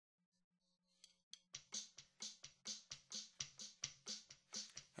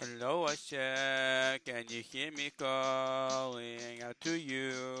Hello, Asha. Can you hear me calling out to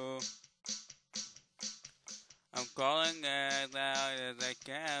you? I'm calling as loud as I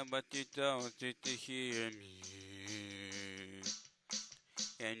can, but you don't seem to hear me.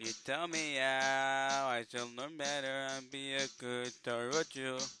 Can you tell me how I shall learn better and be a good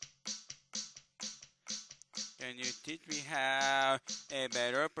Taroju? Can you teach me how a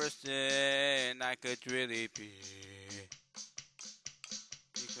better person I could really be?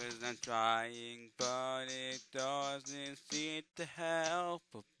 Because I'm trying, but it doesn't seem to help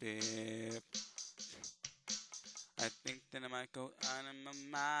a bit. I think that I might go out of my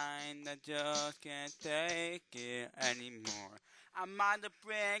mind. I just can't take it anymore. I'm on the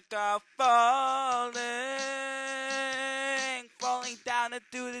brink of falling down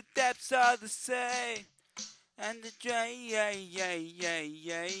into the depths of the sea. And the drain,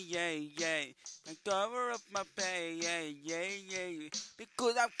 and cover up my pain,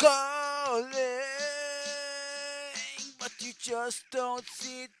 because I'm calling, but you just don't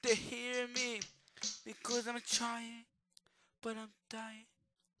seem to hear me, because I'm trying, but I'm dying.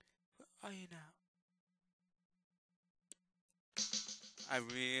 Where are you now? I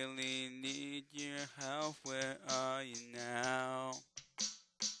really need your help. Where are you now?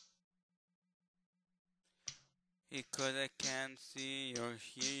 Because I can't see or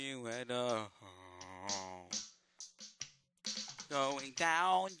hear you at all. Going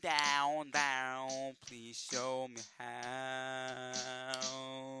down, down, down. Please show me how.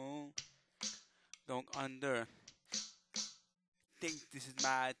 Going under. Think this is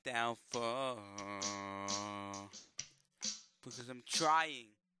my downfall. Because I'm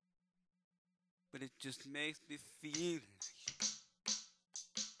trying. But it just makes me feel.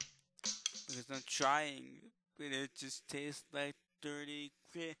 Because I'm trying. But it just tastes like dirty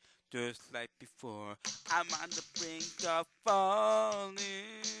grit, just like before. I'm on the brink of falling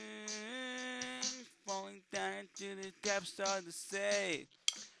down to the depths of the sea.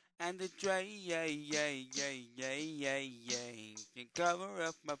 And the drain, can cover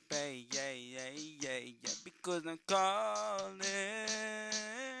up my pain, because I'm calling,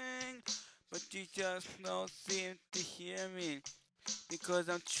 but you just don't seem to hear me, because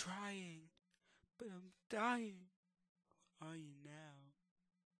I'm trying. But I'm dying. Are you now?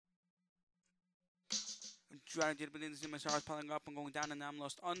 I'm trying to get within the my stars piling up and going down, and now I'm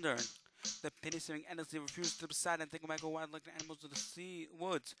lost under. The pit is sitting endlessly, refuse to subside and think I might go wild like the animals of the sea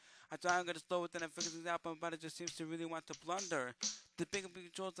woods. I try and get it slow, but then I figure things out, but my body just seems to really want to blunder. The big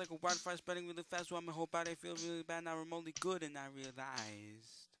controls like a wildfire spreading really fast, while my whole body feels really bad, now remotely good, and I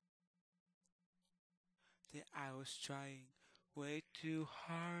realized that I was trying way too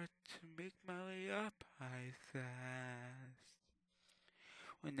hard to make my way up high fast.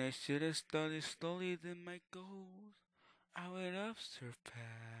 When I should have started slowly, then my goals I would have surpassed.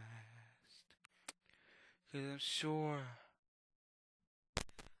 Cause I'm sure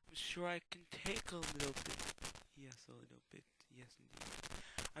I can take a little bit. Yes, a little bit. Yes, indeed.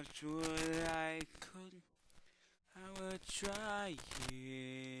 I'm sure that I could. I would try it.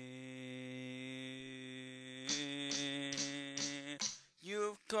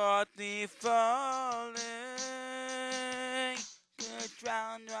 You've caught me falling. Gonna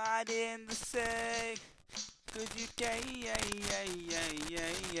drown right in the sea. Cause you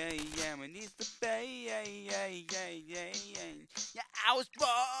my needs to pay, yeah, I was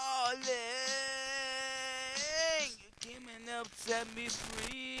falling. You came and helped set me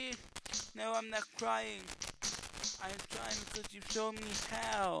free. No, I'm not crying. I'm trying because you showed me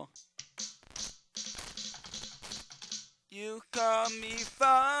how. You caught me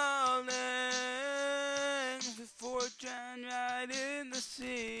falling before drown right in the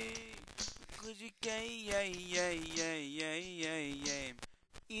sea. Cause you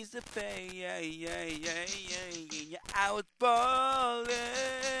ease the pain, yeah, I was falling.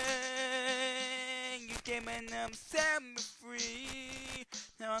 You came and set me free.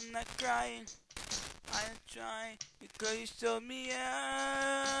 Now I'm not crying. I'm trying because you showed me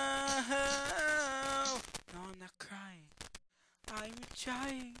how. No, I'm not crying. I'm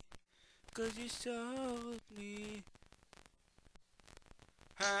trying because you showed me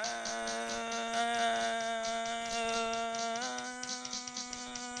how.